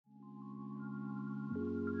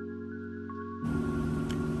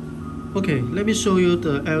Okay, let me show you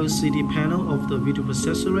the LCD panel of the video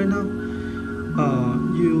processor right now.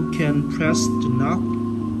 You can press the knob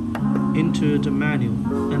into the menu,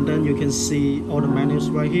 and then you can see all the menus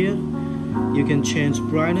right here. You can change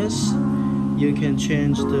brightness, you can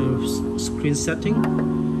change the screen setting.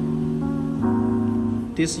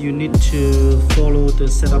 This you need to follow the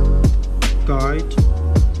setup guide,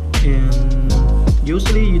 and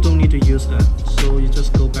usually you don't need to use that, so you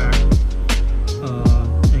just go back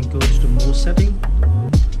and go to the mode setting.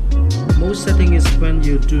 Mode setting is when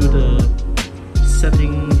you do the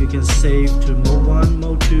setting, you can save to mode 1,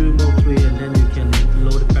 mode 2, mode 3, and then you can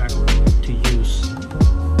load it back to use.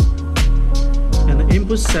 And the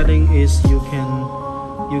input setting is you can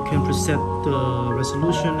preset the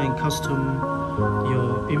resolution and custom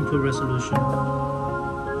your input resolution.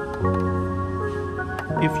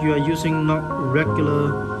 If you are using not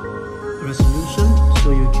regular resolution,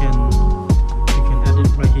 so you can add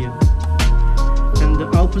it right here. And the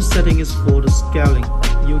output setting is for the scaling.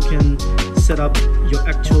 You can set up your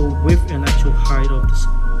actual width and actual height of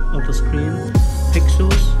the screen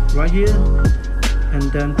pixels right here,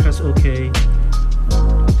 and then press OK,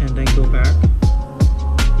 and then go back.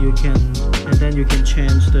 And then you can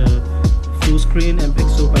change the full screen and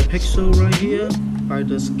pixel by pixel right here by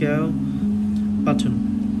the scale button.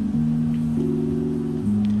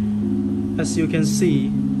 As you can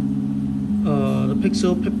see, the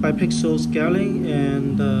pixel by pixel scaling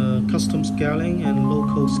and custom scaling and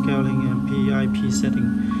local scaling and PIP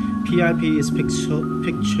setting. PIP is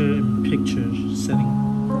picture-in-picture setting.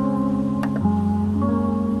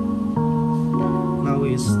 Now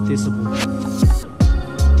it's visible.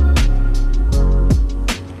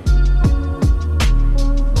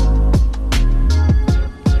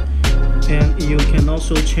 And you can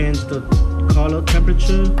also change the color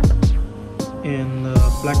temperature and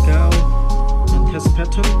blackout and test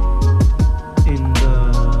pattern in the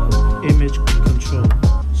image control.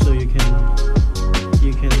 So you can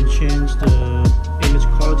change the image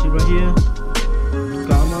quality right here,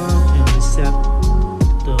 gamma, and reset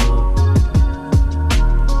the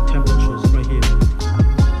temperatures right here.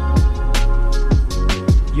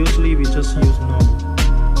 Usually we just use normal,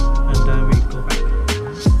 and then we go back.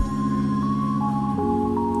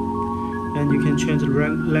 And you can change the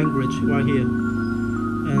language right here.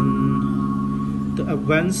 And the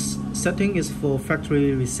advanced setting is for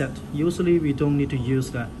factory reset. Usually we don't need to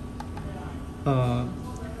use that.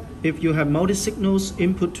 If you have multi-signals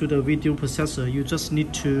input to the video processor, you just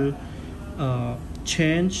need to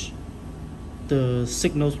change the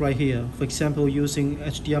signals right here. For example, using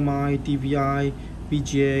HDMI, DVI,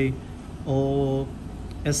 VGA, or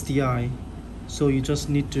SDI. So you just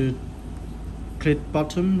need to click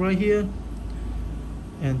button right here,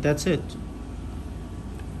 and that's it.